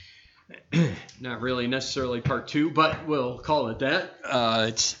Not really necessarily part 2, but we'll call it that.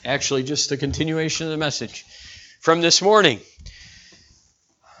 It's actually just a continuation of the message from this morning.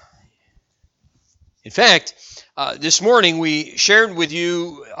 In fact, this morning we shared with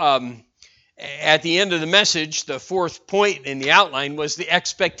you at the end of the message, the 4th point in the outline was the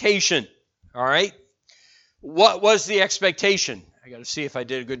expectation. All right? What was the expectation? I got to see if I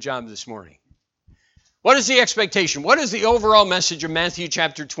did a good job this morning. What is the expectation? What is the overall message of Matthew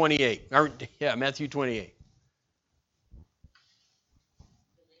chapter 28? Matthew 28.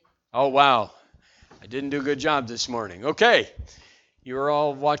 Oh, wow. I didn't do a good job this morning. Okay. You were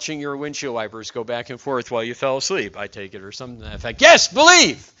all watching your windshield wipers go back and forth while you fell asleep, I take it, or something to that effect. Yes,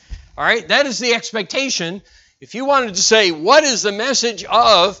 believe. All right, that is the expectation. If you wanted to say, what is the message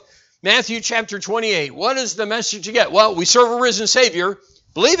of Matthew chapter 28? What is the message you get? Well, we serve a risen Savior.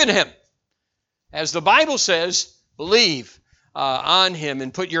 Believe in Him. As the Bible says, believe on Him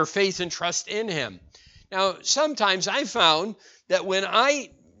and put your faith and trust in Him. Now, sometimes I found that when I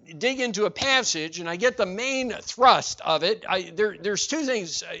dig into a passage and I get the main thrust of it, there's 2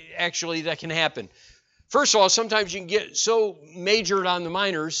 things actually that can happen. First of all, sometimes you can get so majored on the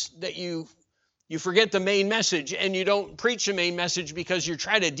minors that you forget the main message and you don't preach the main message because you're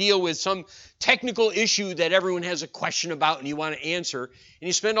trying to deal with some technical issue that everyone has a question about and you want to answer. And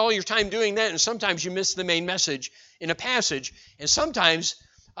you spend all your time doing that, and sometimes you miss the main message in a passage. And sometimes,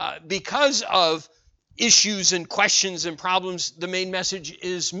 because of issues and questions and problems, the main message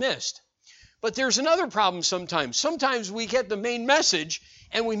is missed. But there's another problem sometimes. Sometimes we get the main message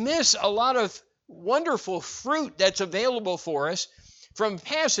and we miss a lot of wonderful fruit that's available for us from a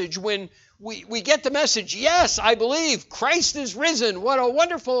passage when we get the message, yes, I believe Christ is risen. What a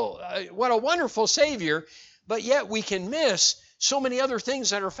wonderful Savior. But yet we can miss so many other things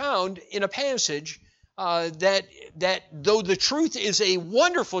that are found in a passage that though the truth is a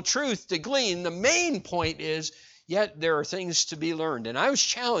wonderful truth to glean, the main point is, yet there are things to be learned. And I was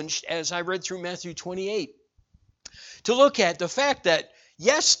challenged as I read through Matthew 28 to look at the fact that,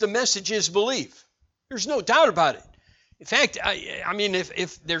 yes, the message is believe. There's no doubt about it. In fact, I mean,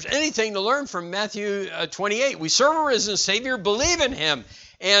 if there's anything to learn from Matthew 28, we serve a risen Savior, believe in Him,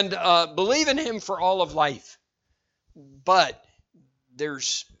 and believe in Him for all of life. But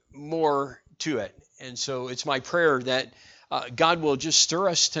there's more to it. And so it's my prayer that God will just stir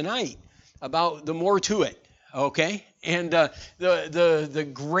us tonight about the more to it, okay? And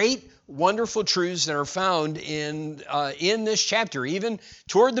the great, wonderful truths that are found in this chapter, even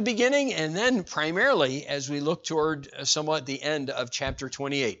toward the beginning and then primarily as we look toward somewhat the end of chapter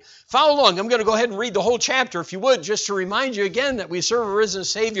 28. Follow along. I'm going to go ahead and read the whole chapter, if you would, just to remind you again that we serve a risen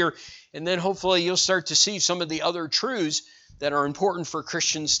Savior, and then hopefully you'll start to see some of the other truths that are important for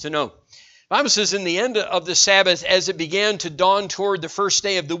Christians to know. The Bible says, in the end of the Sabbath, as it began to dawn toward the first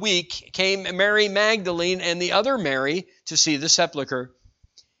day of the week, came Mary Magdalene and the other Mary to see the sepulchre.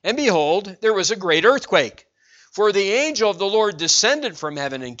 And behold, there was a great earthquake. For the angel of the Lord descended from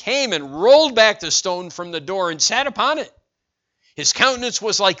heaven and came and rolled back the stone from the door and sat upon it. His countenance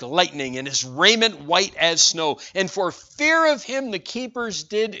was like lightning, and his raiment white as snow. And for fear of him the keepers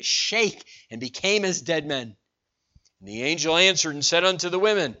did shake and became as dead men. And the angel answered and said unto the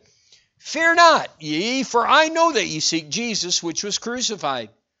women, Fear not ye, for I know that ye seek Jesus, which was crucified.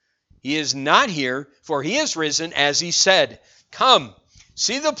 He is not here, for he is risen, as he said. Come,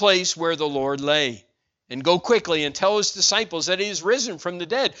 see the place where the Lord lay, and go quickly and tell his disciples that he is risen from the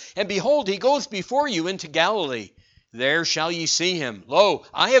dead. And behold, he goeth before you into Galilee. There shall ye see him. Lo,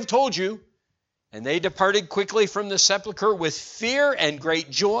 I have told you. And they departed quickly from the sepulchre with fear and great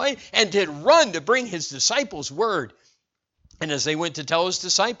joy, and did run to bring his disciples word. And as they went to tell his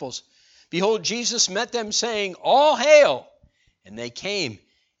disciples, behold, Jesus met them, saying, All hail! And they came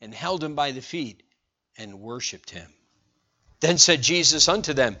and held him by the feet and worshipped him. Then said Jesus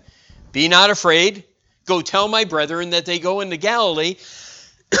unto them, Be not afraid. Go tell my brethren that they go into Galilee,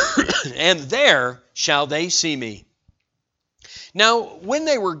 and there shall they see me. Now, when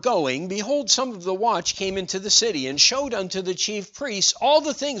they were going, behold, some of the watch came into the city, and showed unto the chief priests all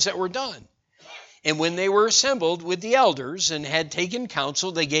the things that were done. And when they were assembled with the elders, and had taken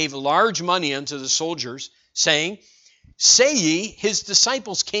counsel, they gave large money unto the soldiers, saying, Say ye, his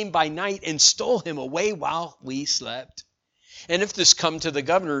disciples came by night, and stole him away while we slept. And if this come to the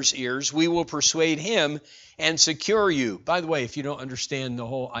governor's ears, we will persuade him and secure you. By the way, if you don't understand the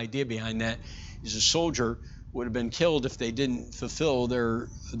whole idea behind that, is a soldier would have been killed if they didn't fulfill their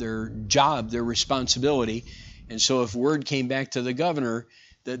job, their responsibility. And so if word came back to the governor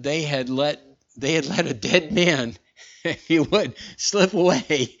that they had let a dead man, he would slip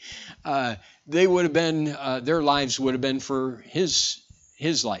away, they would have been, their lives would have been for his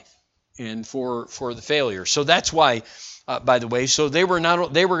life. and for the failure. So that's why, by the way, so they were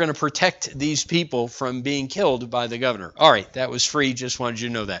going to protect these people from being killed by the governor. All right, that was free. Just wanted you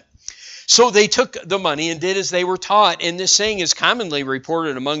to know that. So they took the money and did as they were taught, and this saying is commonly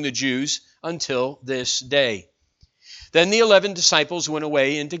reported among the Jews until this day. Then the 11 disciples went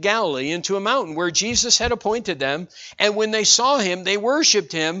away into Galilee, into a mountain where Jesus had appointed them, and when they saw him, they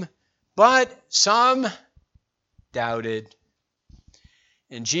worshipped him, but some doubted.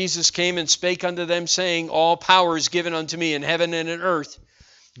 And Jesus came and spake unto them, saying, All power is given unto me in heaven and in earth.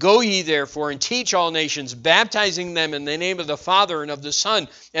 Go ye therefore and teach all nations, baptizing them in the name of the Father and of the Son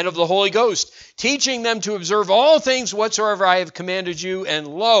and of the Holy Ghost, teaching them to observe all things whatsoever I have commanded you. And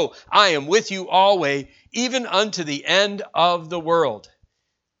lo, I am with you always, even unto the end of the world.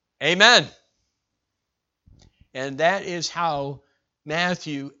 Amen. And that is how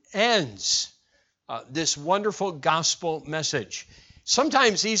Matthew ends this wonderful gospel message.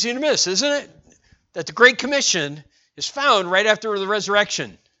 Sometimes easy to miss, isn't it? That the Great Commission is found right after the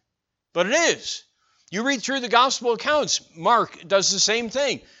resurrection. But it is. You read through the gospel accounts, Mark does the same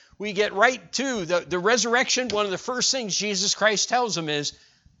thing. We get right to the resurrection. One of the first things Jesus Christ tells them is,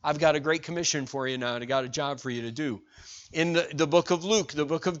 I've got a great commission for you now, and I got a job for you to do. In the book of Luke, the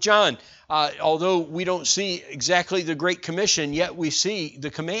book of John, although we don't see exactly the Great Commission, yet we see the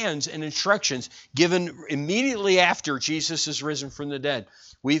commands and instructions given immediately after Jesus is risen from the dead.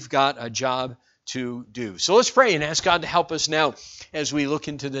 We've got a job to do. So let's pray and ask God to help us now as we look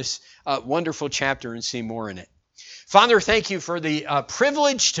into this wonderful chapter and see more in it. Father, thank you for the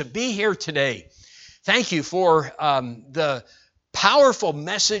privilege to be here today. Thank you for the powerful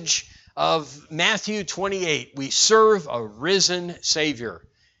message of Matthew 28. We serve a risen Savior.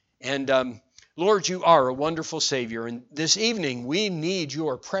 And Lord, you are a wonderful Savior. And this evening, we need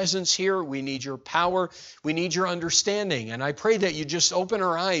your presence here. We need your power. We need your understanding. And I pray that you just open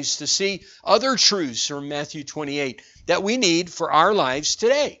our eyes to see other truths from Matthew 28 that we need for our lives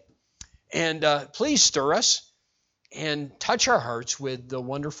today. And please stir us and touch our hearts with the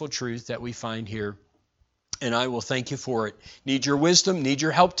wonderful truth that we find here. And I will thank you for it. Need your wisdom, need your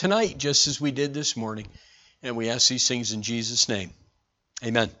help tonight, just as we did this morning. And we ask these things in Jesus' name.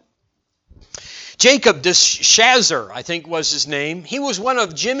 Amen. Jacob de Shazer, I think was his name. He was one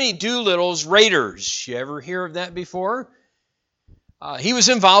of Jimmy Doolittle's raiders. You ever hear of that before? He was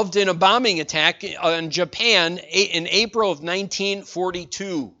involved in a bombing attack on Japan in April of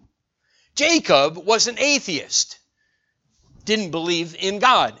 1942. Jacob was an atheist. Didn't believe in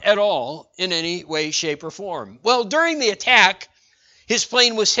God at all in any way, shape, or form. Well, during the attack, his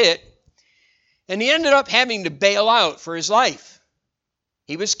plane was hit, and he ended up having to bail out for his life.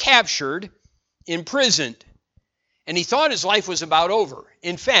 He was captured, imprisoned, and he thought his life was about over.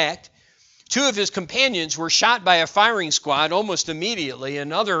 In fact, 2 of his companions were shot by a firing squad almost immediately.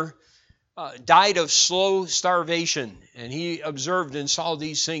 Another died of slow starvation, and he observed and saw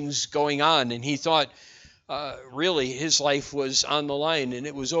these things going on, and he thought, really, his life was on the line, and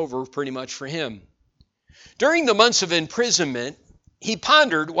it was over pretty much for him. During the months of imprisonment, he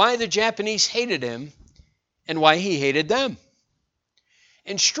pondered why the Japanese hated him and why he hated them.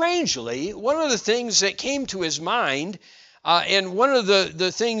 And strangely, one of the things that came to his mind, and one of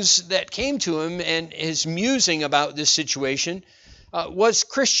the things that came to him and his musing about this situation was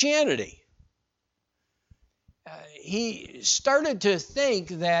Christianity. He started to think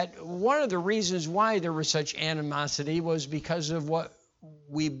that one of the reasons why there was such animosity was because of what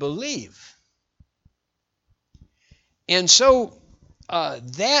we believe. And so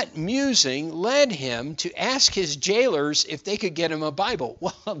that musing led him to ask his jailers if they could get him a Bible.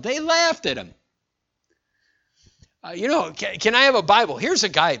 Well, they laughed at him. Can I have a Bible? Here's a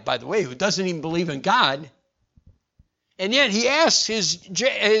guy, by the way, who doesn't even believe in God. And yet he asks his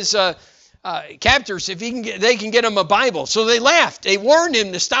captors if they can get him a Bible. So they laughed. They warned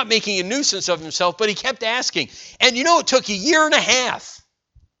him to stop making a nuisance of himself, but he kept asking. And it took a year and a half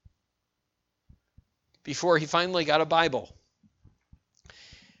before he finally got a Bible.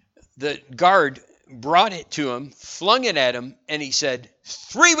 The guard brought it to him, flung it at him, and he said,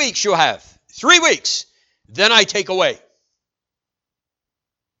 3 weeks you'll have. 3 weeks. Then I take away.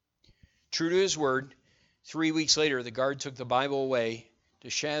 True to his word, 3 weeks later, the guard took the Bible away. De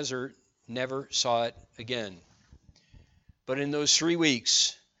Shazer never saw it again. But in those 3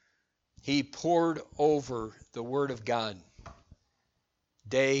 weeks, he pored over the Word of God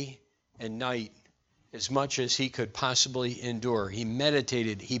day and night as much as he could possibly endure. He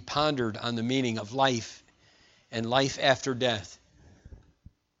meditated, he pondered on the meaning of life and life after death.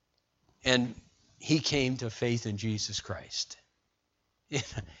 And he came to faith in Jesus Christ.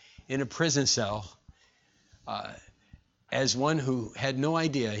 In a prison cell, as one who had no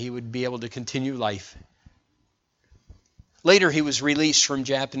idea he would be able to continue life. Later, he was released from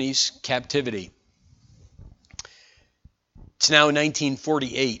Japanese captivity. It's now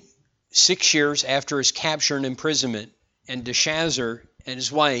 1948, 6 years after his capture and imprisonment, and de Shazzer and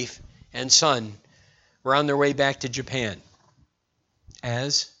his wife and son were on their way back to Japan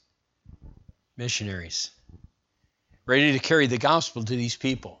as missionaries, ready to carry the gospel to these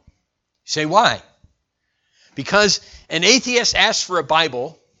people. You say, why? Because an atheist asked for a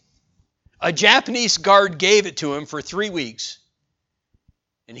Bible, a Japanese guard gave it to him for 3 weeks,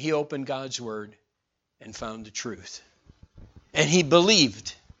 and he opened God's Word and found the truth. And he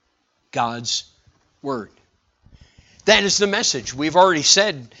believed God's Word. That is the message we've already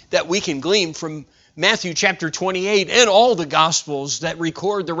said that we can glean from Matthew chapter 28 and all the Gospels that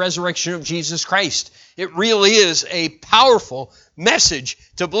record the resurrection of Jesus Christ. It really is a powerful message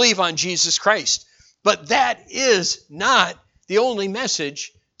to believe on Jesus Christ. But that is not the only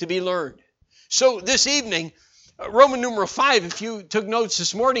message to be learned. So this evening, Roman numeral 5, if you took notes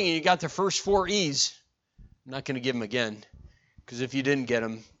this morning and you got the first 4 E's, I'm not going to give them again, because if you didn't get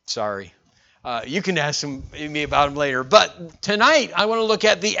them, sorry. You can ask me about them later. But tonight, I want to look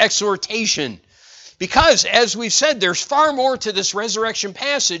at the exhortation. Because, as we've said, there's far more to this resurrection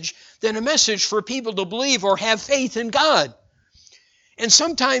passage than a message for people to believe or have faith in God. And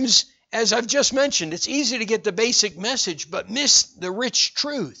sometimes, as I've just mentioned, it's easy to get the basic message but miss the rich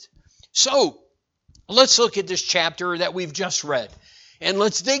truth. So, let's look at this chapter that we've just read. And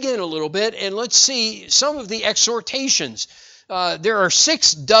let's dig in a little bit and let's see some of the exhortations. There are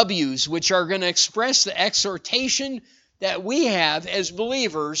 6 W's which are going to express the exhortation that we have as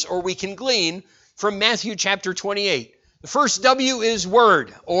believers, or we can glean from Matthew chapter 28. The first W is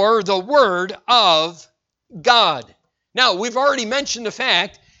Word, or the Word of God. Now, we've already mentioned the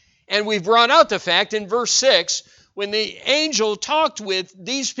fact, and we've brought out the fact in verse 6, when the angel talked with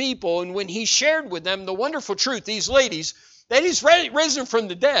these people and when he shared with them the wonderful truth, these ladies, that he's risen from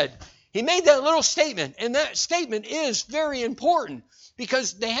the dead. He made that little statement, and that statement is very important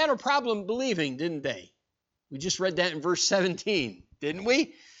because they had a problem believing, didn't they? We just read that in verse 17, didn't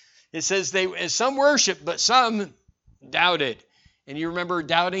we? It says some worshiped, but some doubted. And you remember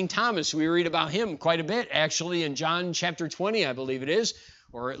doubting Thomas. We read about him quite a bit, actually, in John chapter 20, I believe it is,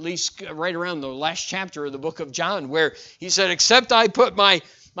 or at least right around the last chapter of the book of John, where he said, except I put my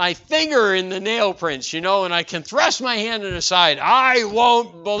finger in the nail prints, and I can thrust my hand in the side, I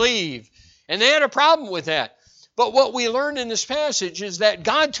won't believe. And they had a problem with that. But what we learn in this passage is that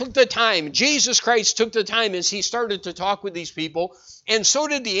God took the time, Jesus Christ took the time as he started to talk with these people, and so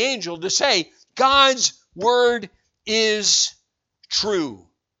did the angel, to say, God's Word is true.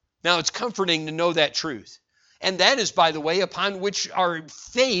 Now, it's comforting to know that truth. And that is, by the way, upon which our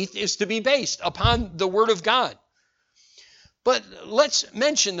faith is to be based, upon the Word of God. But let's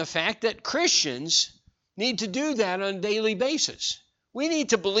mention the fact that Christians need to do that on a daily basis. We need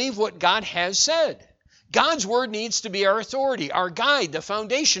to believe what God has said. God's Word needs to be our authority, our guide, the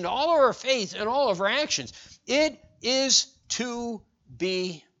foundation to all of our faith and all of our actions. It is to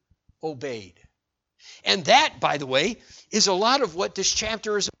be obeyed. And that, by the way, is a lot of what this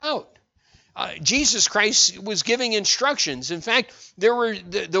chapter is about. Jesus Christ was giving instructions. In fact,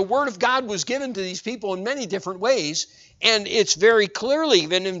 the Word of God was given to these people in many different ways, and it's very clearly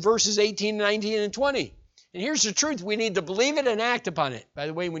even in verses 18, 19, and 20. And here's the truth. We need to believe it and act upon it. By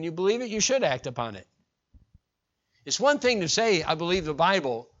the way, when you believe it, you should act upon it. It's one thing to say, I believe the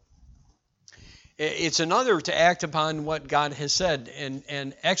Bible. It's another to act upon what God has said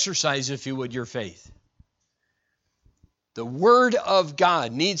and exercise, if you would, your faith. The Word of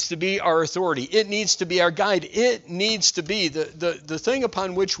God needs to be our authority. It needs to be our guide. It needs to be the thing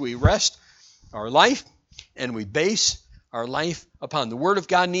upon which we rest our life and we base our life upon. The Word of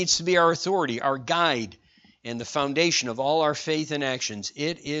God needs to be our authority, our guide, and the foundation of all our faith and actions.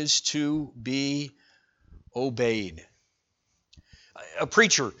 It is to be obeyed. A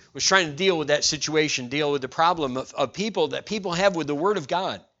preacher was trying to deal with that situation, deal with the problem of people that people have with the Word of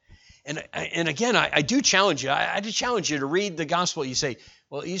God. And again, I do challenge you. I do challenge you to read the gospel. You say,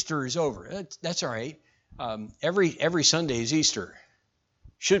 well, Easter is over. That's all right. Every Sunday is Easter.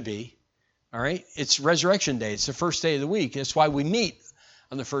 Should be. All right? It's Resurrection Day. It's the first day of the week. That's why we meet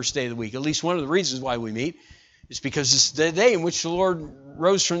on the first day of the week. At least one of the reasons why we meet is because it's the day in which the Lord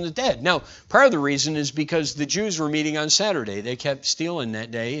rose from the dead. Now, part of the reason is because the Jews were meeting on Saturday. They kept stealing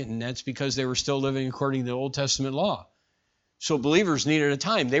that day, and that's because they were still living according to the Old Testament law. So believers needed a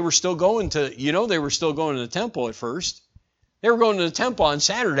time. They were still going to the temple at first. They were going to the temple on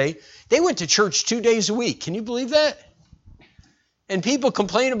Saturday. They went to church 2 days a week. Can you believe that? And people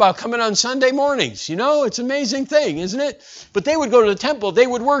complain about coming on Sunday mornings. You know, it's an amazing thing, isn't it? But they would go to the temple. They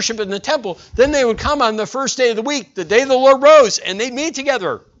would worship in the temple. Then they would come on the first day of the week, the day the Lord rose, and they'd meet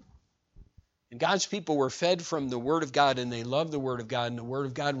together. And God's people were fed from the Word of God, and they loved the Word of God, and the Word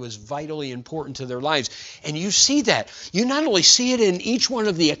of God was vitally important to their lives. And you see that. You not only see it in each one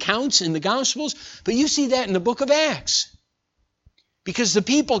of the accounts in the Gospels, but you see that in the book of Acts. Because the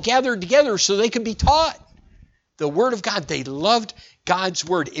people gathered together so they could be taught the Word of God. They loved God's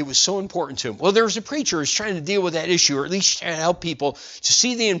Word. It was so important to them. Well, there was a preacher who's trying to deal with that issue, or at least trying to help people to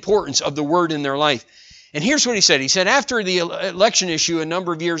see the importance of the Word in their life. And here's what he said. He said, after the election issue a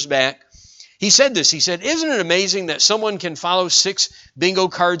number of years back, he said this. He said, isn't it amazing that someone can follow 6 bingo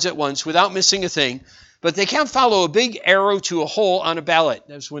cards at once without missing a thing, but they can't follow a big arrow to a hole on a ballot?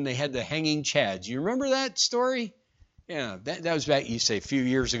 That's when they had the hanging chads. You remember that story? Yeah, that was back, you say, a few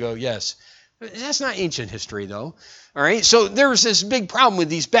years ago. Yes. That's not ancient history, though. All right, so there was this big problem with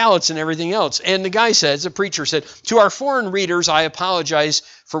these ballots and everything else. And the guy says, the preacher said, to our foreign readers, I apologize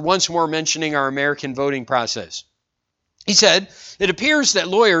for once more mentioning our American voting process. He said, it appears that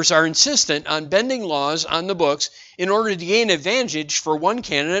lawyers are insistent on bending laws on the books in order to gain advantage for one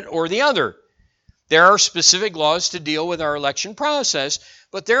candidate or the other. There are specific laws to deal with our election process,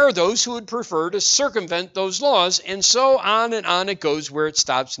 but there are those who would prefer to circumvent those laws, and so on and on it goes. Where it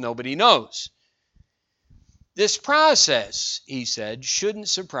stops, nobody knows. This process, he said, shouldn't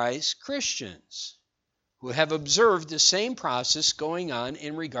surprise Christians who have observed the same process going on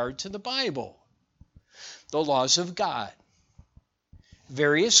in regard to the Bible. The laws of God.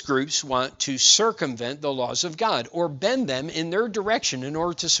 Various groups want to circumvent the laws of God or bend them in their direction in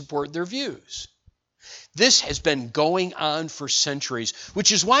order to support their views. This has been going on for centuries,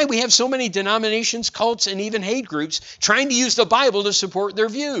 which is why we have so many denominations, cults, and even hate groups trying to use the Bible to support their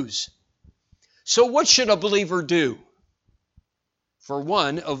views. So what should a believer do? For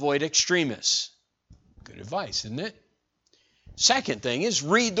one, avoid extremists. Good advice, isn't it? Second thing is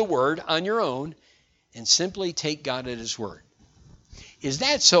read the Word on your own and simply take God at His word. Is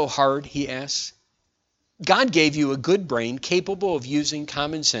that so hard, he asks? God gave you a good brain capable of using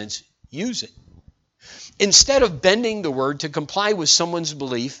common sense. Use it. Instead of bending the Word to comply with someone's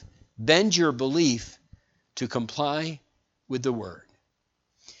belief, bend your belief to comply with the Word.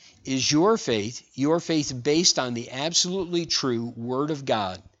 Is your faith based on the absolutely true Word of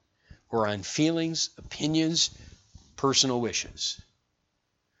God or on feelings, opinions, personal wishes?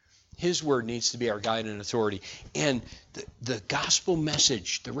 His Word needs to be our guide and authority. And the gospel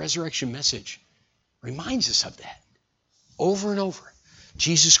message, the resurrection message, reminds us of that over and over.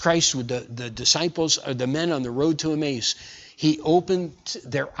 Jesus Christ with the disciples, or the men on the road to Emmaus, he opened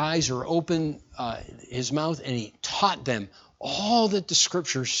their eyes, or opened his mouth, and he taught them all that the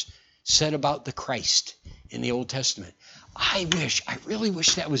Scriptures said about the Christ in the Old Testament. I really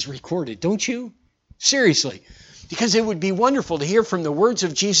wish that was recorded, don't you? Seriously. Because it would be wonderful to hear from the words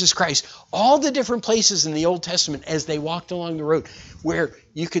of Jesus Christ all the different places in the Old Testament as they walked along the road where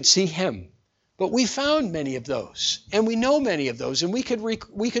you could see Him. But we found many of those, and we know many of those, and we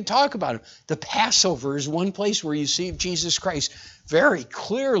could talk about them. The Passover is one place where you see Jesus Christ very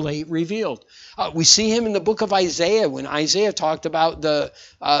clearly revealed. We see Him in the book of Isaiah when Isaiah talked about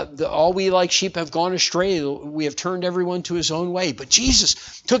all we like sheep have gone astray. We have turned everyone to his own way. But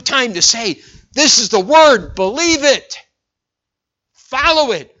Jesus took time to say, this is the Word. Believe it.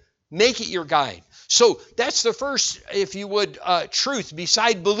 Follow it. Make it your guide. So that's the first, if you would, truth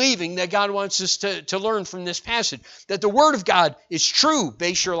beside believing that God wants us to learn from this passage. That the Word of God is true.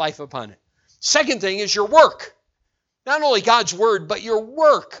 Base your life upon it. Second thing is your work. Not only God's Word, but your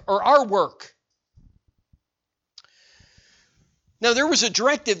work, or our work. Now there was a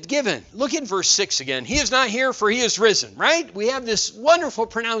directive given. Look at verse 6 again. He is not here, for He is risen. Right? We have this wonderful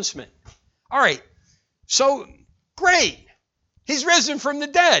pronouncement. All right. So, great. He's risen from the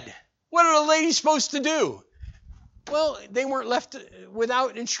dead. What are the ladies supposed to do? Well, they weren't left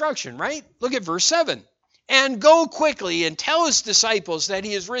without instruction, right? Look at verse 7. And go quickly and tell His disciples that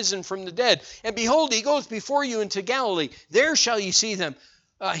He is risen from the dead. And behold, He goes before you into Galilee. There shall you see Him.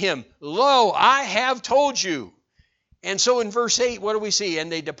 Lo, I have told you. And so in verse 8, what do we see?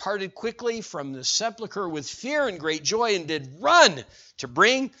 And they departed quickly from the sepulchre with fear and great joy, and did run to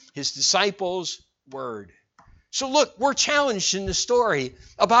bring His disciples word. So look, we're challenged in the story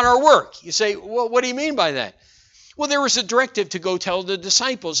about our work. You say, well, what do you mean by that? Well, there was a directive to go tell the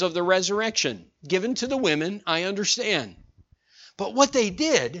disciples of the resurrection. Given to the women, I understand. But what they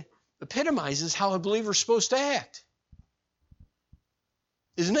did epitomizes how a believer is supposed to act.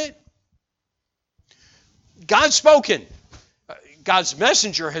 Isn't it? God's spoken. God's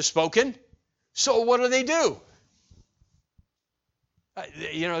messenger has spoken. So what do?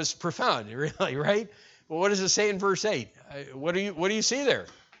 It's profound, really, right? Well, what does it say in verse 8? What do you see there?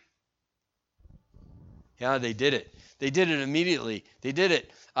 Yeah, they did it. They did it immediately. They did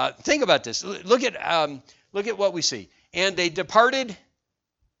it. Think about this. Look at what we see. And they departed.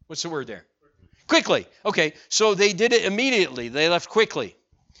 What's the word there? Quickly. Okay, so they did it immediately. They left quickly.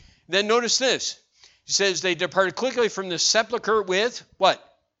 Then notice this. It says they departed quickly from the sepulcher with what?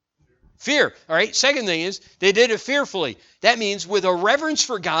 Fear. All right. Second thing is they did it fearfully. That means with a reverence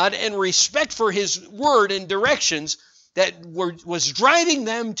for God and respect for His word and directions that was driving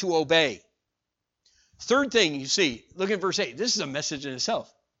them to obey. Third thing you see, look at verse 8. This is a message in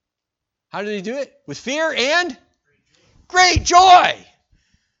itself. How did they do it? With fear and great joy.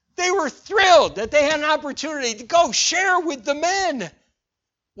 They were thrilled that they had an opportunity to go share with the men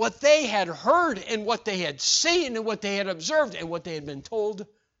what they had heard and what they had seen and what they had observed and what they had been told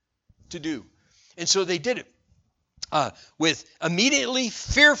to do. And so they did it with immediately,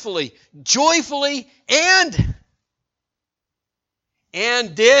 fearfully, joyfully, and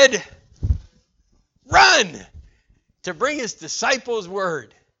did run to bring His disciples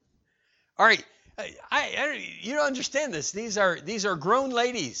word. All right, you don't understand this. These are grown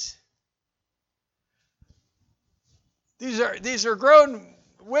ladies. These are grown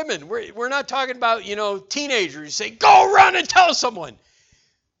women. We're not talking about teenagers. You say, go run and tell someone.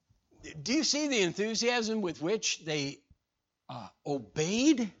 Do you see the enthusiasm with which they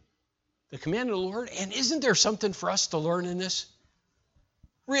obeyed the command of the Lord? And isn't there something for us to learn in this?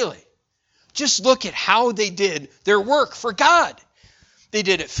 Really. Just look at how they did their work for God. They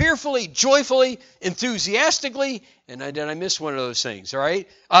did it fearfully, joyfully, enthusiastically. And did I miss one of those things? All right.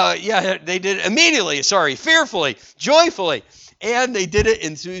 They did it immediately. Fearfully, joyfully. And they did it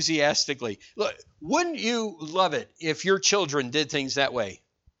enthusiastically. Look, wouldn't you love it if your children did things that way?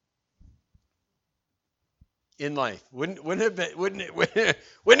 In life. Wouldn't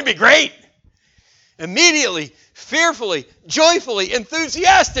it be great? Immediately, fearfully, joyfully,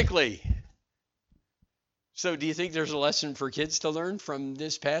 enthusiastically. So do you think there's a lesson for kids to learn from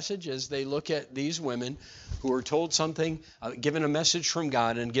this passage as they look at these women who are told something, given a message from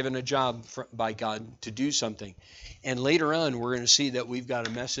God and given a job by God to do something? And later on, we're going to see that we've got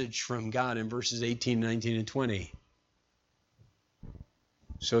a message from God in verses 18, 19, and 20.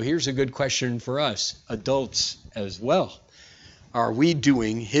 So here's a good question for us, adults as well. Are we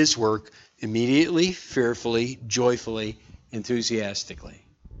doing His work immediately, fearfully, joyfully, enthusiastically?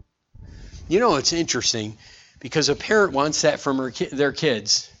 It's interesting because a parent wants that from their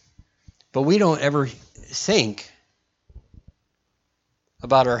kids, but we don't ever think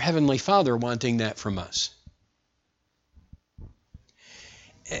about our Heavenly Father wanting that from us.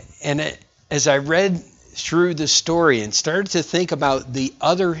 And as I read through the story and started to think about the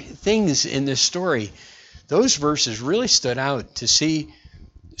other things in this story, those verses really stood out to see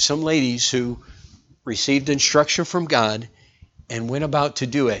some ladies who received instruction from God and went about to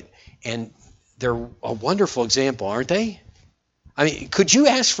do it. And they're a wonderful example, aren't they? I mean, could you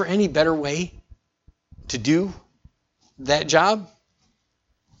ask for any better way to do that job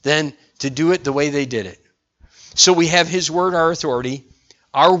than to do it the way they did it? So we have His word, our authority,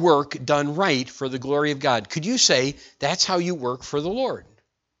 our work done right for the glory of God. Could you say that's how you work for the Lord?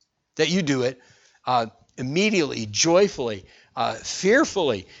 That you do it immediately, joyfully,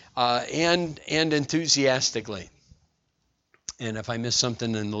 fearfully, and enthusiastically. And if I missed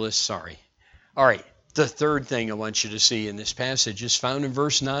something in the list, sorry. All right, the third thing I want you to see in this passage is found in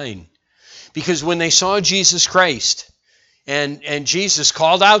verse 9. Because when they saw Jesus Christ, and Jesus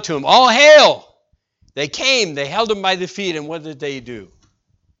called out to him, all hail! They came, they held him by the feet, and what did they do?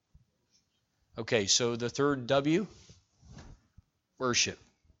 Okay, so the third W, worship.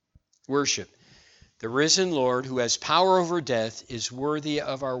 Worship. The risen Lord who has power over death is worthy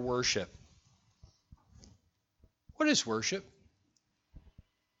of our worship. What is worship?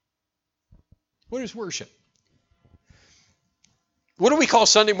 What is worship? What do we call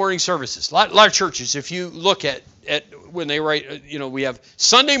Sunday morning services? A lot of churches, if you look at when they write, we have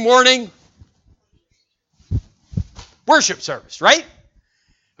Sunday morning worship service, right?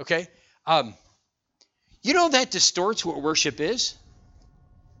 Okay. That distorts what worship is.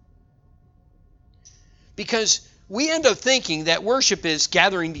 Because we end up thinking that worship is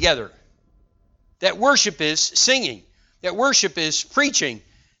gathering together. That worship is singing. That worship is preaching.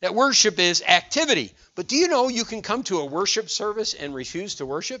 That worship is activity. But do you know you can come to a worship service and refuse to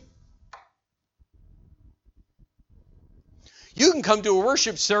worship? You can come to a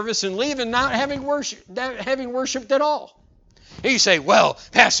worship service and leave and not having worshiped at all. And you say, well,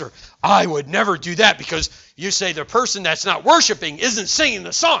 Pastor, I would never do that because you say the person that's not worshiping isn't singing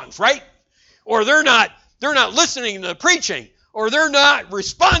the songs, right? Or they're not listening to the preaching. or they're not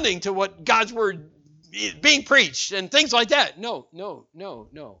responding to what God's word is being preached and things like that. No.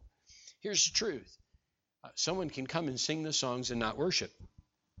 Here's the truth. Someone can come and sing the songs and not worship.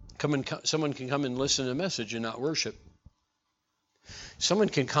 Someone can come and listen to a message and not worship. Someone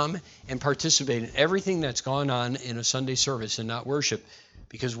can come and participate in everything that's gone on in a Sunday service and not worship,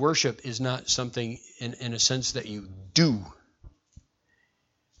 because worship is not something in a sense that you do.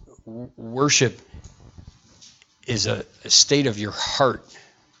 Worship is a state of your heart.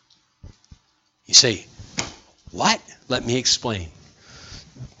 You say, what? Let me explain.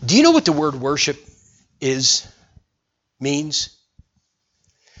 Do you know what the word worship means?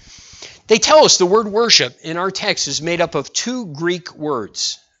 They tell us the word worship in our text is made up of two Greek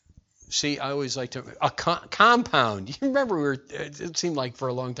words. See, I always like to, compound. You remember, it seemed like for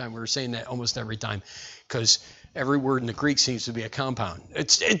a long time we were saying that almost every time, because every word in the Greek seems to be a compound.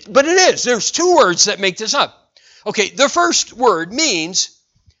 But it is. There's two words that make this up. Okay, the first word means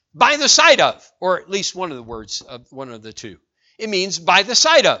by the side of, or at least one of the words of one of the two. It means by the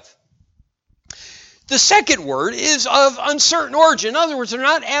side of. The second word is of uncertain origin. In other words, they're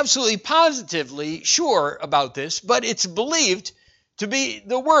not absolutely positively sure about this, but it's believed to be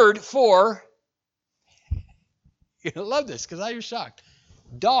the word for, you're going to love this because I was shocked,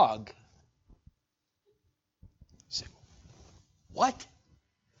 dog. Say, what?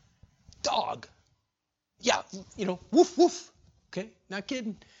 Dog. Yeah, woof, woof. Okay, not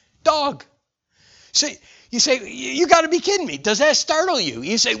kidding. Dog. See, you say, you got to be kidding me. Does that startle you?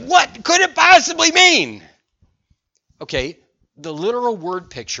 You say, what could it possibly mean? Okay, the literal word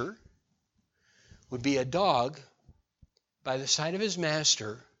picture would be a dog by the side of his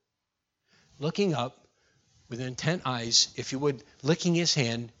master, looking up with intent eyes, if you would, licking his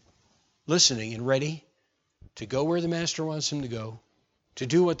hand, listening and ready to go where the master wants him to go, to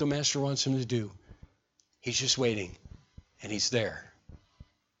do what the master wants him to do. He's just waiting, and he's there.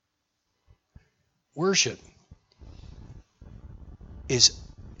 Worship is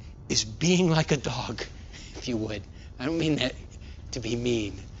being like a dog, if you would. I don't mean that to be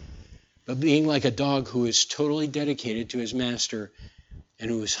mean, but being like a dog who is totally dedicated to his master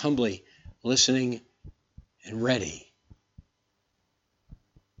and who is humbly listening and ready.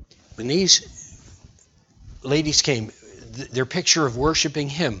 When these ladies came, their picture of worshiping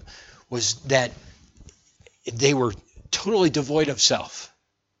him was that they were totally devoid of self.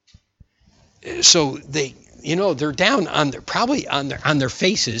 So they're down on their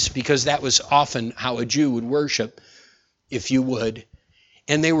faces, because that was often how a Jew would worship, if you would.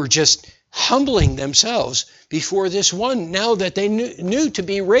 And they were just humbling themselves before this one now that they knew to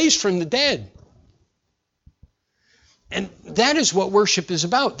be raised from the dead. And that is what worship is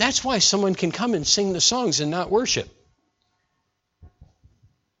about. That's why someone can come and sing the songs and not worship.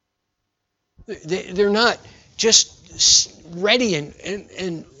 They're not just ready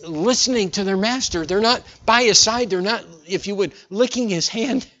and listening to their master. They're not by his side. They're not, if you would, licking his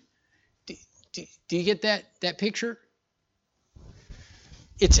hand. Do you get that picture?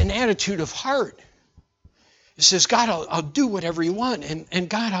 It's an attitude of heart. It says, God, I'll do whatever you want. And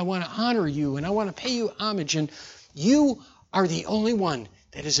God, I want to honor you, and I want to pay you homage. And you are the only one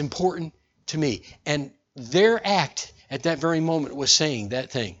that is important to me. And their act at that very moment was saying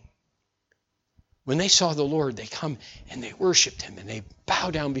that thing. When they saw the Lord, they come and they worshiped him and they bow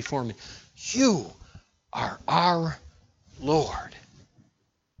down before him. You are our Lord.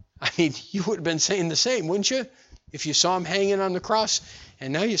 I mean, you would have been saying the same, wouldn't you? If you saw him hanging on the cross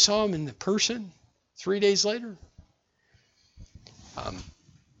and now you saw him in the person 3 days later.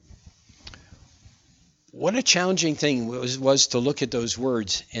 What a challenging thing was to look at those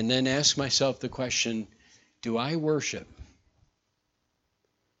words and then ask myself the question, do I worship?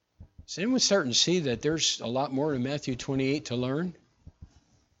 Is anyone starting to see that there's a lot more in Matthew 28 to learn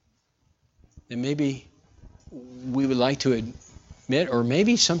than maybe we would like to admit, or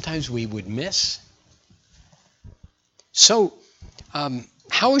maybe sometimes we would miss? So,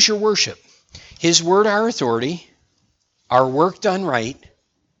 how is your worship? His word, our authority, our work done right,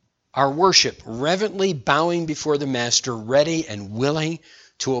 our worship, reverently bowing before the master, ready and willing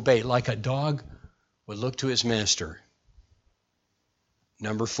to obey, like a dog would look to his master.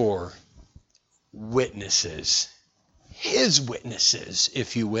 Number 4, witnesses. His witnesses,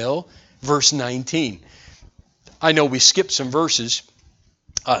 if you will. Verse 19. I know we skipped some verses.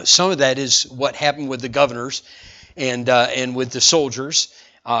 Some of that is what happened with the governors and with the soldiers.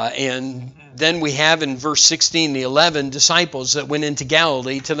 And then we have in verse 16 the 11 disciples that went into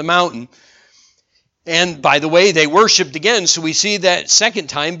Galilee to the mountain. And by the way, they worshiped again, so we see that second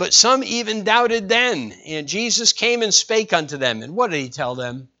time. But some even doubted then. And Jesus came and spake unto them. And what did he tell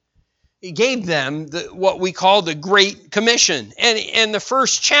them? gave them what we call the Great Commission. And the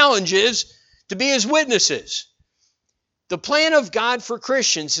first challenge is to be His witnesses. The plan of God for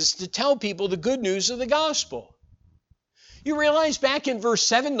Christians is to tell people the good news of the gospel. You realize back in verse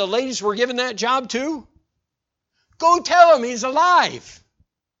 7, the ladies were given that job too? Go tell him He's alive.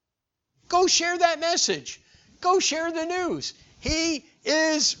 Go share that message. Go share the news. He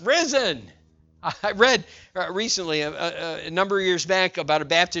is risen. I read recently, a number of years back, about a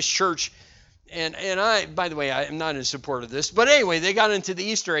Baptist church. And I, by the way, I'm not in support of this. But anyway, they got into the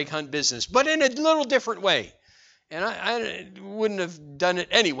Easter egg hunt business, but in a little different way. And I wouldn't have done it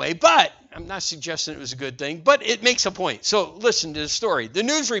anyway, but I'm not suggesting it was a good thing, but it makes a point. So listen to the story. The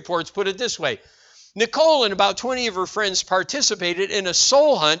news reports put it this way. Nicole and about 20 of her friends participated in a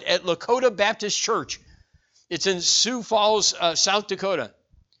soul hunt at Lakota Baptist Church. It's in Sioux Falls, South Dakota.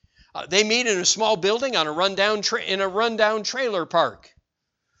 They meet in a small building on a rundown trailer park.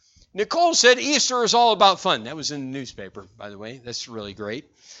 Nicole said Easter is all about fun. That was in the newspaper, by the way. That's really great.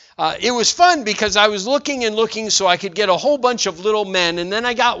 It was fun because I was looking and looking so I could get a whole bunch of little men, and then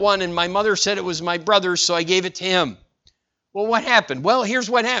I got one, and my mother said it was my brother's, so I gave it to him. Well, what happened? Well, here's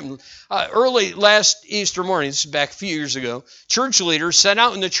what happened. Early last Easter morning, this is back a few years ago, church leaders set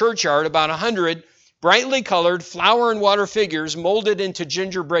out in the churchyard about 100 brightly colored flour and water figures molded into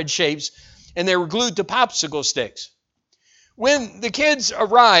gingerbread shapes, and they were glued to popsicle sticks. When the kids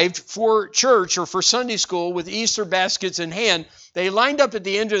arrived for church or for Sunday school with Easter baskets in hand, they lined up at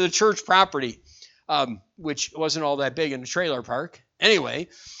the end of the church property, which wasn't all that big in a trailer park. Anyway,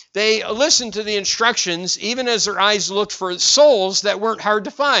 they listened to the instructions even as their eyes looked for souls that weren't hard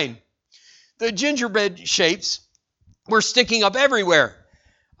to find. The gingerbread shapes were sticking up everywhere.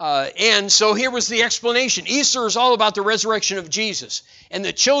 And so here was the explanation. Easter is all about the resurrection of Jesus. And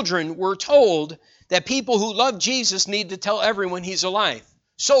the children were told that people who love Jesus need to tell everyone He's alive.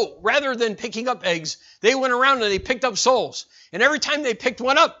 So rather than picking up eggs, they went around and they picked up souls. And every time they picked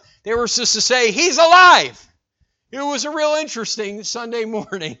one up, they were supposed to say, He's alive. It was a real interesting Sunday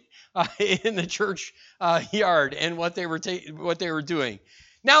morning in the church yard and what they were doing.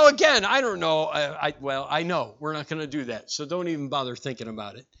 Now again, I don't know. I know we're not going to do that. So don't even bother thinking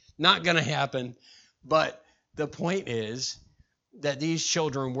about it. Not going to happen. But the point is that these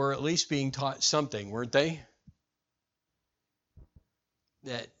children were at least being taught something, weren't they?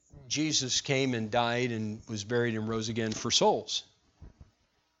 That Jesus came and died and was buried and rose again for souls.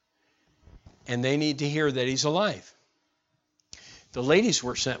 And they need to hear that He's alive. The ladies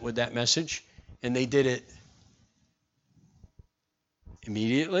were sent with that message, and they did it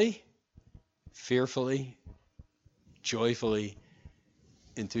immediately, fearfully, joyfully,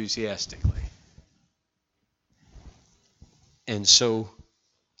 enthusiastically. And so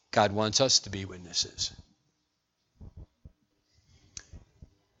God wants us to be witnesses.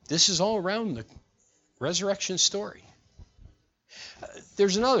 This is all around the resurrection story.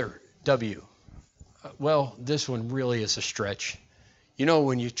 There's another W. Well, this one really is a stretch. You know,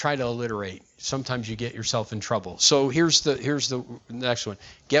 when you try to alliterate, sometimes you get yourself in trouble. So here's the next one.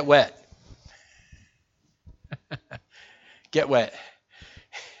 Get wet. Get wet.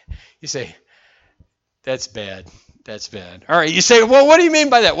 You say, that's bad. That's bad. All right, you say, well, what do you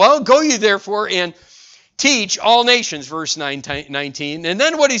mean by that? Well, go ye therefore and teach all nations, verse 19. And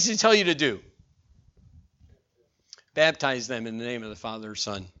then what does He tell you to do? Baptize them in the name of the Father,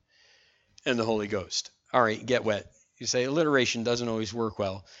 Son, and the Holy Ghost. All right, get wet. You say alliteration doesn't always work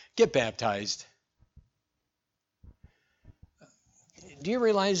well. Get baptized. Do you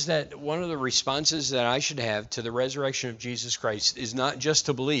realize that one of the responses that I should have to the resurrection of Jesus Christ is not just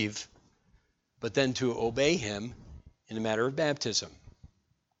to believe, but then to obey Him in the matter of baptism?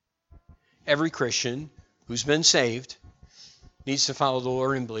 Every Christian who's been saved needs to follow the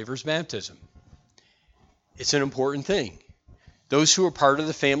Lord in believer's baptism. It's an important thing. Those who are part of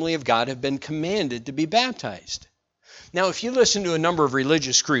the family of God have been commanded to be baptized. Now, if you listen to a number of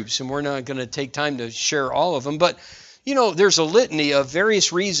religious groups, and we're not going to take time to share all of them, but, you know, there's a litany of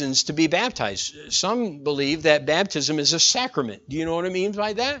various reasons to be baptized. Some believe that baptism is a sacrament. Do you know what I mean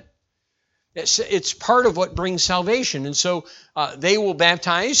by that? It's part of what brings salvation. And so they will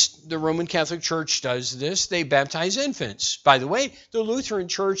baptize. The Roman Catholic Church does this. They baptize infants. By the way, the Lutheran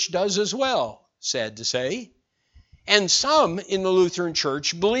Church does as well, sad to say. And some in the Lutheran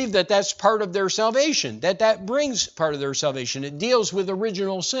Church believe that that's part of their salvation, that brings part of their salvation. It deals with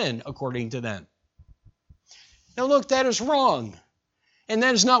original sin, according to them. Now look, that is wrong. And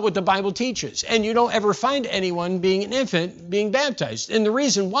that is not what the Bible teaches. And you don't ever find anyone being an infant being baptized. And the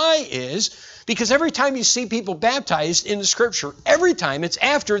reason why is because every time you see people baptized in the Scripture, every time it's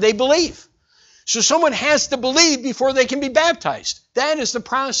after they believe. So someone has to believe before they can be baptized. That is the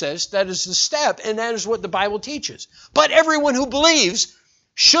process, that is the step, and that is what the Bible teaches. But everyone who believes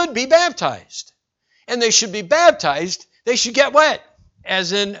should be baptized. And they should be baptized, they should get wet,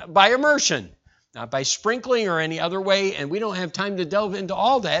 as in by immersion, not by sprinkling or any other way, and we don't have time to delve into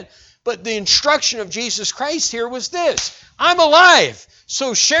all that. But the instruction of Jesus Christ here was this: I'm alive,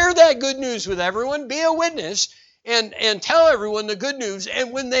 so share that good news with everyone, be a witness, and tell everyone the good news,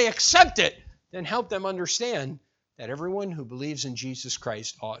 and when they accept it, then help them understand that everyone who believes in Jesus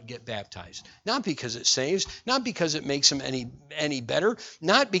Christ ought to get baptized. Not because it saves, not because it makes them any better,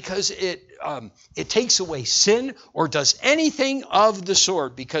 not because it takes away sin or does anything of the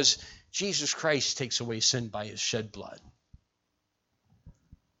sort, because Jesus Christ takes away sin by his shed blood.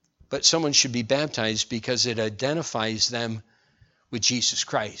 But someone should be baptized because it identifies them with Jesus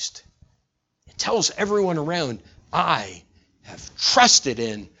Christ. It tells everyone around, I have trusted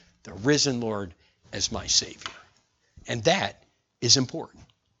in the risen Lord as my Savior. And that is important.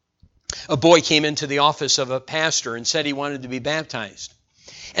 A boy came into the office of a pastor and said he wanted to be baptized.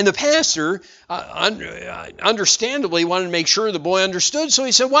 And the pastor, understandably, wanted to make sure the boy understood, so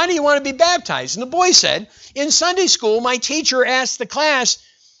he said, why do you want to be baptized? And the boy said, in Sunday school, my teacher asked the class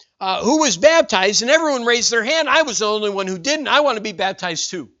who was baptized, and everyone raised their hand. I was the only one who didn't. I want to be baptized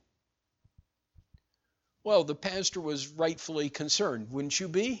too. Well, the pastor was rightfully concerned. Wouldn't you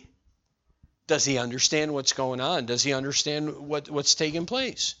be? Does he understand what's going on? Does he understand what's taking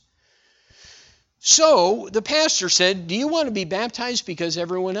place? So the pastor said, do you want to be baptized because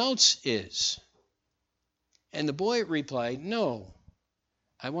everyone else is? And the boy replied, no,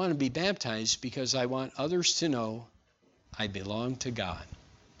 I want to be baptized because I want others to know I belong to God.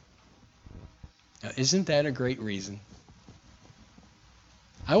 Now, isn't that a great reason?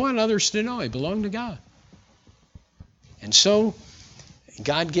 I want others to know I belong to God. And so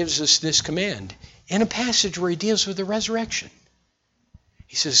God gives us this command in a passage where he deals with the resurrection.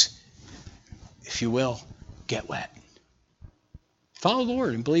 He says, if you will, get wet. Follow the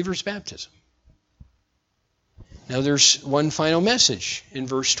Lord in believer's baptism. Now there's one final message in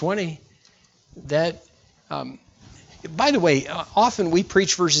verse 20 that, by the way, often we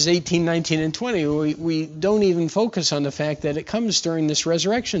preach verses 18, 19, and 20. We don't even focus on the fact that it comes during this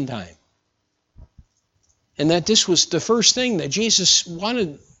resurrection time. And that this was the first thing that Jesus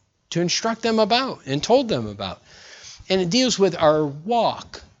wanted to instruct them about and told them about. And it deals with our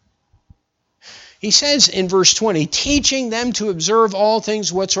walk. He says in verse 20, teaching them to observe all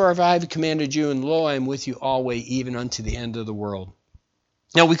things whatsoever I have commanded you, and lo, I am with you always, even unto the end of the world.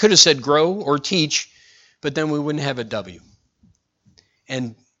 Now, we could have said grow or teach, but then we wouldn't have a W.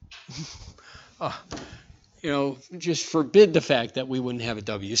 And, just forbid the fact that we wouldn't have a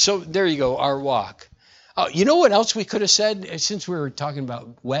W. So there you go, our walk. You know what else we could have said, since we were talking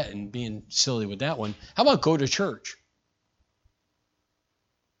about wet and being silly with that one? How about go to church?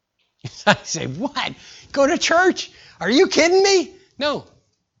 I say, what? Go to church? Are you kidding me? No.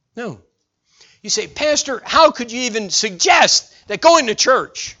 You say, Pastor, how could you even suggest that going to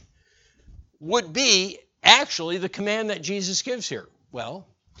church would be actually the command that Jesus gives here? Well,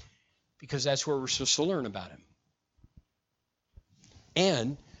 because that's where we're supposed to learn about him.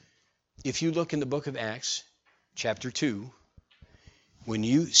 And if you look in the book of Acts, chapter 2, when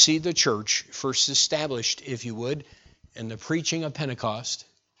you see the church first established, if you would, in the preaching of Pentecost,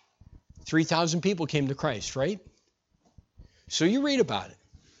 3,000 people came to Christ, right? So you read about it.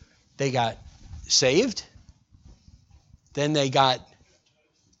 They got saved. Then they got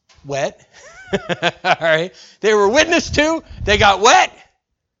wet. All right. They were witnessed to. They got wet.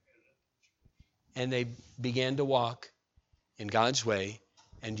 And they began to walk in God's way.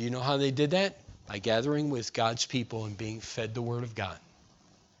 And do you know how they did that? By gathering with God's people and being fed the Word of God.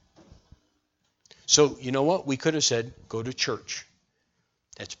 So, you know what? We could have said, go to church.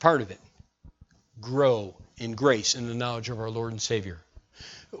 That's part of it. Grow in grace in the knowledge of our Lord and Savior.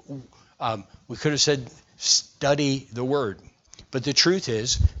 We could have said, study the Word. But the truth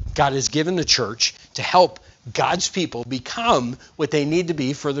is, God has given the church to help God's people become what they need to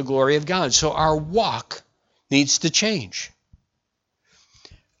be for the glory of God. So our walk needs to change.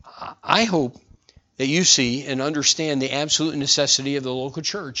 I hope that you see and understand the absolute necessity of the local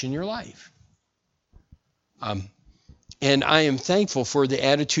church in your life. And I am thankful for the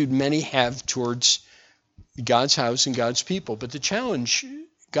attitude many have towards God's house and God's people. But the challenge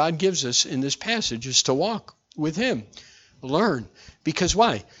God gives us in this passage is to walk with him. Learn. Because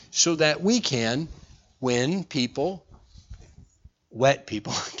why? So that we can, when people, wet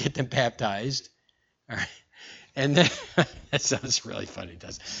people, get them baptized. All right. And then, that sounds really funny,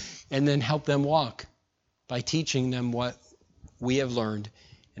 doesn't it? And then help them walk by teaching them what we have learned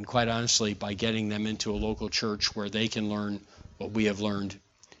and quite honestly, by getting them into a local church where they can learn what we have learned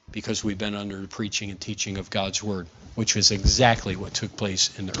because we've been under the preaching and teaching of God's Word, which was exactly what took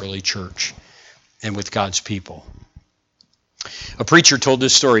place in the early church and with God's people. A preacher told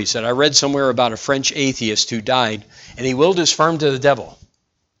this story. He said, I read somewhere about a French atheist who died, and he willed his farm to the devil.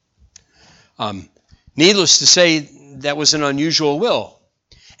 Needless to say, that was an unusual will,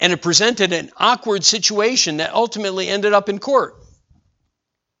 and it presented an awkward situation that ultimately ended up in court,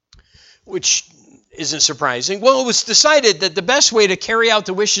 which isn't surprising. Well, it was decided that the best way to carry out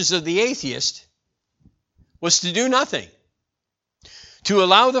the wishes of the atheist was to do nothing, to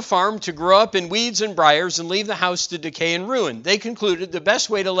allow the farm to grow up in weeds and briars and leave the house to decay and ruin. They concluded the best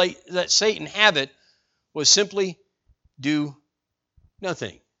way to let Satan have it was simply do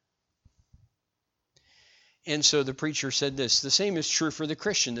nothing. And so the preacher said this, the same is true for the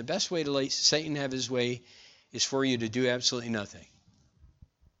Christian. The best way to let Satan have his way is for you to do absolutely nothing.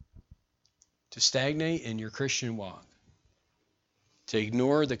 To stagnate in your Christian walk. To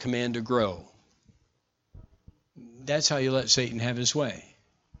ignore the command to grow. That's how you let Satan have his way.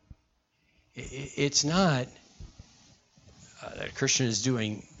 It's not that a Christian is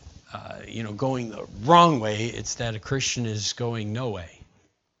doing, going the wrong way. It's that a Christian is going no way.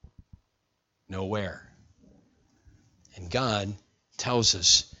 Nowhere. And God tells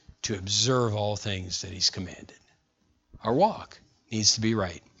us to observe all things that He's commanded. Our walk needs to be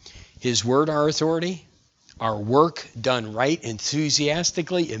right. His word, our authority. Our work done right,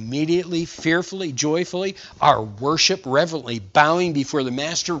 enthusiastically, immediately, fearfully, joyfully. Our worship reverently bowing before the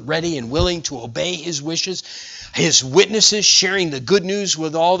Master, ready and willing to obey His wishes. His witnesses sharing the good news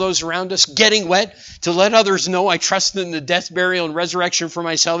with all those around us. Getting wet to let others know I trust in the death, burial, and resurrection for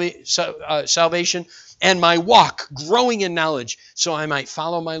my salvation. And my walk growing in knowledge so I might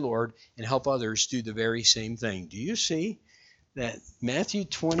follow my Lord and help others do the very same thing. Do you see that Matthew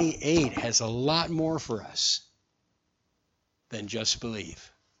 28 has a lot more for us than just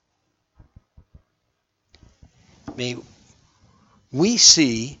believe? May we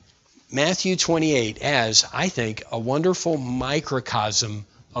see Matthew 28 as, I think, a wonderful microcosm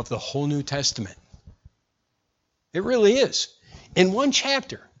of the whole New Testament. It really is. In one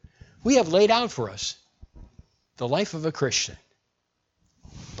chapter, we have laid out for us the life of a Christian.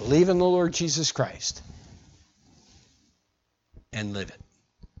 Believe in the Lord Jesus Christ and live it.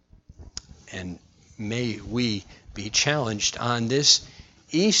 And may we be challenged on this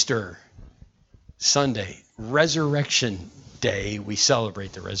Easter Sunday, Resurrection Day. We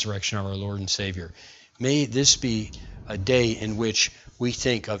celebrate the resurrection of our Lord and Savior. May this be a day in which we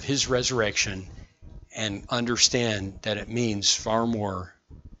think of His resurrection and understand that it means far more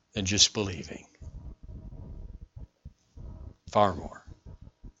than just believing. Far more.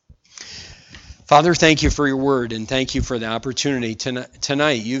 Father, thank you for your word, and thank you for the opportunity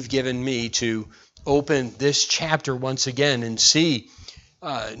tonight you've given me to open this chapter once again and see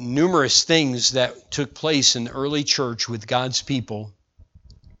numerous things that took place in the early church with God's people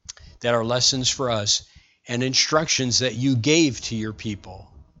that are lessons for us and instructions that you gave to your people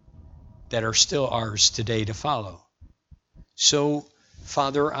that are still ours today to follow. So,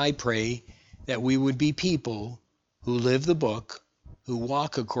 Father, I pray that we would be people who live the book, who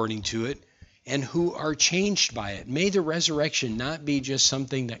walk according to it, and who are changed by it. May the resurrection not be just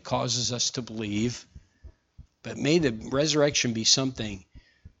something that causes us to believe, but may the resurrection be something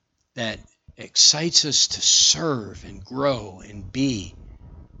that excites us to serve and grow and be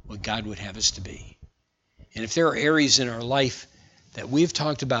what God would have us to be. And if there are areas in our life that we've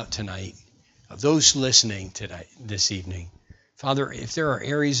talked about tonight, of those listening tonight, this evening, Father, if there are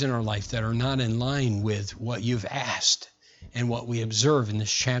areas in our life that are not in line with what you've asked and what we observe in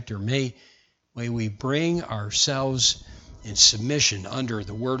this chapter, may we bring ourselves in submission under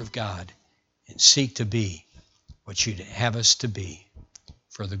the Word of God and seek to be what you'd have us to be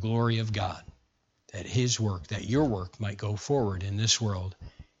for the glory of God, that His work, that your work might go forward in this world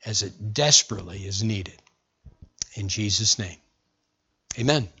as it desperately is needed. In Jesus' name,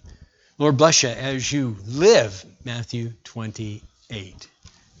 amen. Lord bless you as you live Matthew 28.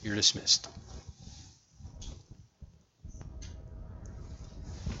 You're dismissed.